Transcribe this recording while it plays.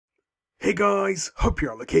Hey guys, hope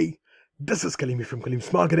you're all okay. This is Kaleem from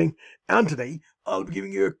Kaleem's Marketing, and today I'll be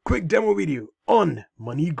giving you a quick demo video on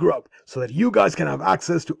Grub so that you guys can have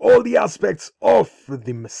access to all the aspects of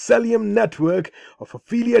the mycelium network of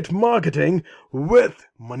affiliate marketing with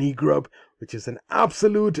Grub, which is an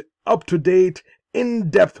absolute up-to-date,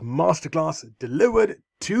 in-depth masterclass delivered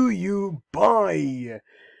to you by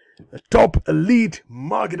top elite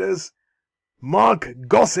marketers Mark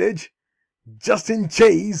Gossage, Justin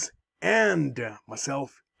Chase, and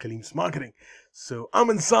myself, Kaleem's Marketing. So I'm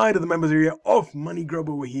inside of the members area of Grub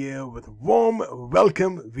over here with a warm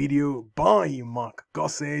welcome video by Mark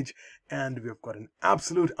Gossage, and we've got an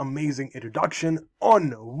absolute amazing introduction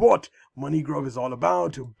on what Grub is all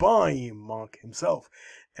about by Mark himself.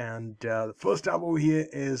 And the first tab over here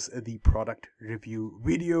is the product review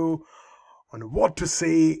video on what to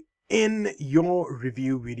say in your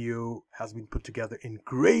review video has been put together in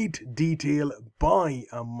great detail by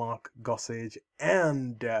Mark Gossage,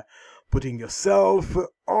 and putting yourself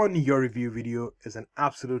on your review video is an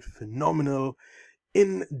absolute phenomenal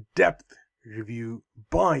in-depth review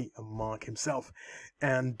by Mark himself.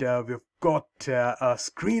 And we've got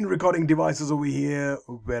screen recording devices over here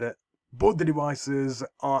where both the devices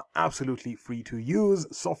are absolutely free to use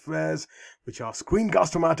softwares, which are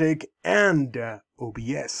Screencast-O-Matic and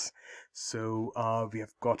OBS. So we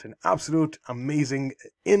have got an absolute amazing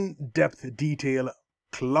in-depth detail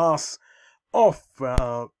class of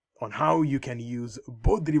on how you can use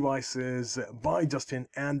both the devices by Justin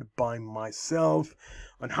and by myself,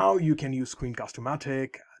 on how you can use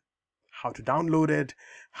Screencast-O-Matic, how to download it,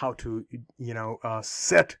 how to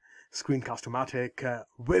set Screencast-O-Matic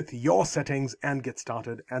with your settings and get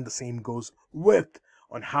started. And the same goes with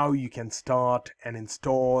on how you can start and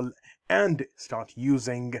install and start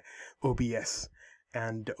using OBS.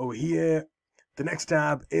 And over here, the next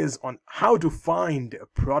tab is on how to find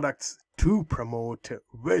products to promote,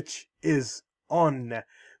 which is on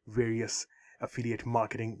various affiliate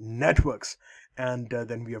marketing networks. And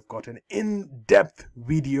then we have got an in-depth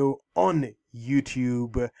video on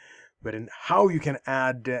YouTube wherein how you can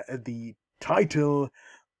add the title,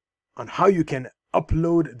 on how you can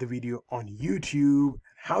upload the video on YouTube,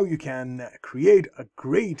 how you can create a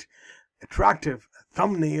great attractive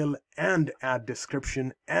thumbnail and add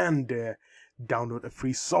description, and download a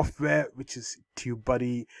free software which is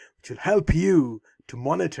TubeBuddy, which will help you to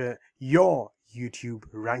monitor your YouTube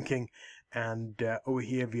ranking. And over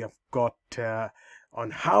here we have got on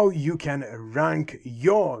how you can rank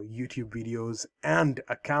your YouTube videos and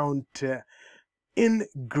account in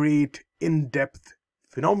great, in-depth,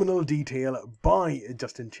 phenomenal detail by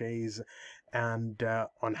Justin Chase, and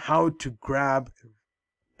on how to grab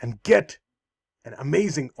and get an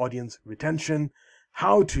amazing audience retention,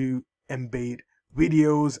 how to embed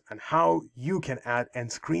videos, and how you can add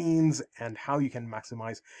end screens, and how you can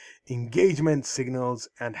maximize engagement signals,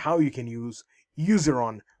 and how you can use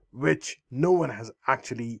user-on, which no one has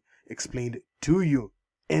actually explained to you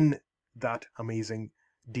in that amazing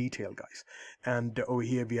detail, guys. And over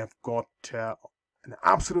here we have got an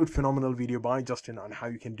absolute phenomenal video by Justin on how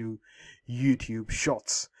you can do YouTube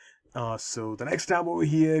Shorts. So the next tab over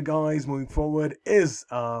here, guys, moving forward, is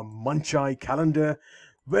Munchai Calendar,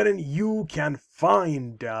 wherein you can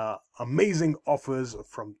find amazing offers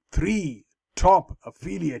from 3 top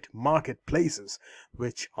affiliate marketplaces,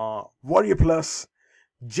 which are Warrior Plus,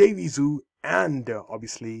 JVZoo, and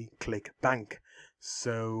obviously ClickBank.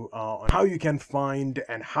 So on how you can find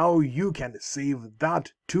and how you can save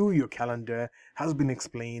that to your calendar has been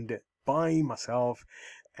explained by myself.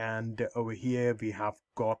 And over here we have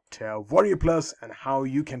got Warrior Plus, and how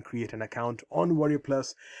you can create an account on Warrior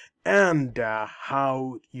Plus, and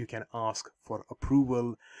how you can ask for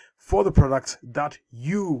approval for the products that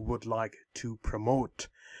you would like to promote.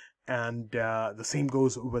 And the same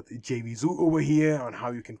goes with JVZoo over here on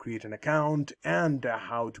how you can create an account and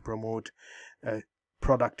how to promote a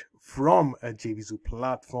product from a JVZoo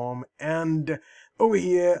platform. And over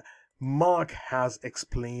here Mark has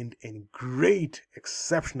explained in great,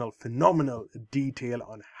 exceptional, phenomenal detail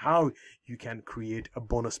on how you can create a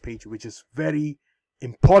bonus page, which is very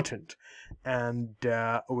important. And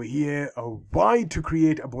over here, why to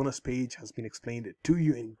create a bonus page has been explained to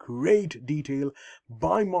you in great detail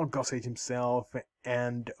by Mark Gossage himself.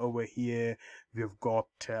 And over here we've got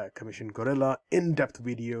Commission Gorilla in-depth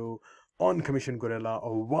video on Commission Gorilla,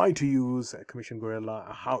 or why to use Commission Gorilla,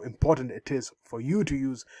 how important it is for you to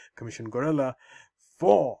use Commission Gorilla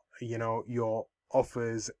for your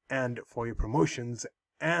offers and for your promotions,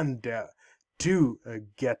 and to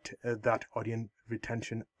get that audience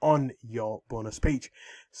retention on your bonus page.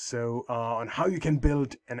 So on how you can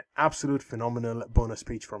build an absolute phenomenal bonus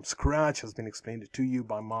page from scratch has been explained to you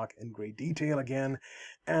by Mark in great detail again,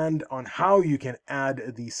 and on how you can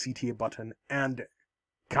add the CTA button and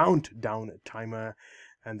countdown timer,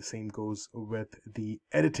 and the same goes with the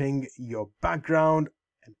editing your background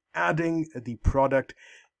and adding the product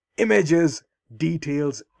images,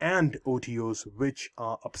 details, and OTOs, which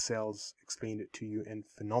are upsells explained to you in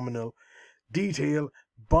phenomenal detail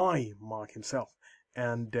by Mark himself.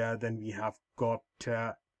 And then we have got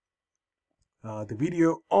the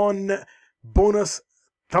video on bonus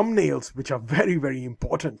thumbnails, which are very, very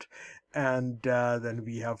important. And then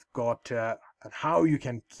we have got how you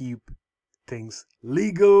can keep things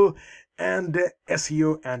legal, and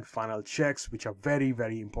SEO and final checks, which are very,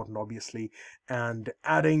 very important, obviously, and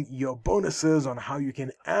adding your bonuses, on how you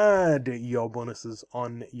can add your bonuses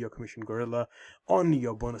on your Commission Gorilla on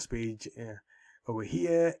your bonus page over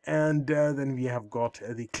here. And then we have got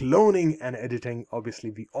the cloning and editing.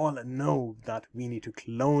 Obviously, we all know that we need to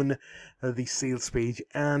clone the sales page,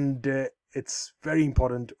 and it's very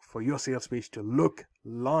important for your sales page to look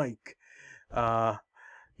like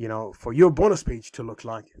for your bonus page to look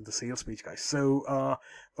like the sales page, guys. So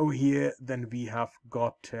over here, then we have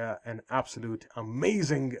got an absolute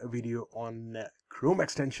amazing video on Chrome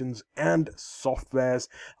extensions and softwares.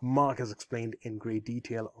 Mark has explained in great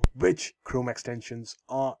detail which Chrome extensions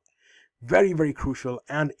are very, very crucial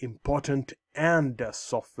and important, and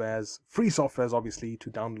softwares, free softwares obviously to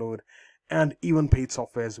download, and even paid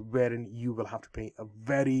softwares wherein you will have to pay a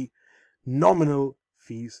very nominal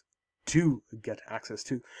fees to get access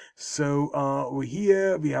to. So over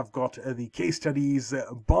here we have got the case studies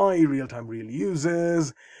by real-time real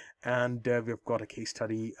users, and we've got a case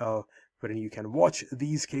study wherein you can watch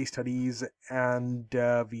these case studies, and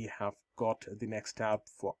we have got the next tab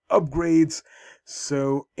for upgrades.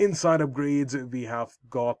 So inside upgrades we have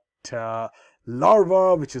got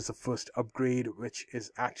Larva, which is the first upgrade, which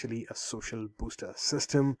is actually a social booster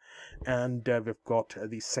system, and we've got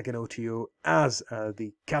the second OTO as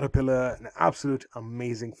the Caterpillar, an absolute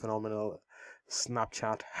amazing, phenomenal.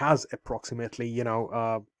 Snapchat has approximately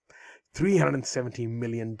 370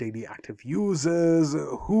 million daily active users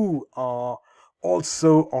who are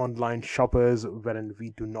also online shoppers, wherein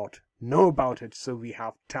we do not know about it. So we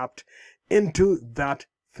have tapped into that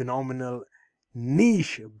phenomenal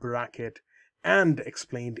niche bracket and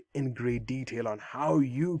explained in great detail on how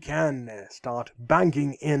you can start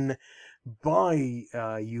banking in by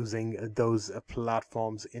using those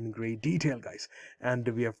platforms in great detail, guys. And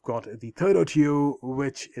we have got the third OTO,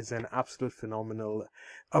 which is an absolute phenomenal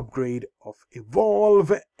upgrade of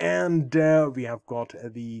Evolve, and we have got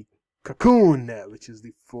the Cocoon, which is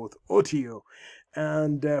the fourth OTO,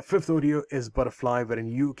 and fifth OTO is Butterfly, wherein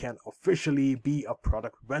you can officially be a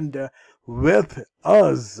product vendor with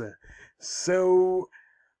us. So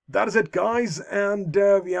that is it, guys, and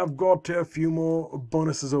we have got a few more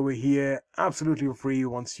bonuses over here absolutely for free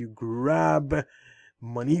once you grab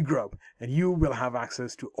Money Grub, and you will have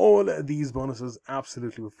access to all these bonuses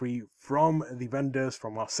absolutely for free from the vendors,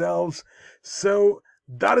 from ourselves. So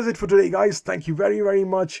that is it for today, guys. Thank you very, very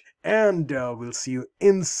much, and we'll see you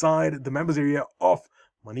inside the members area of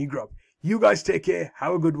Money Grub. You guys take care,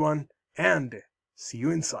 have a good one, and see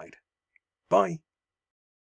you inside. Bye.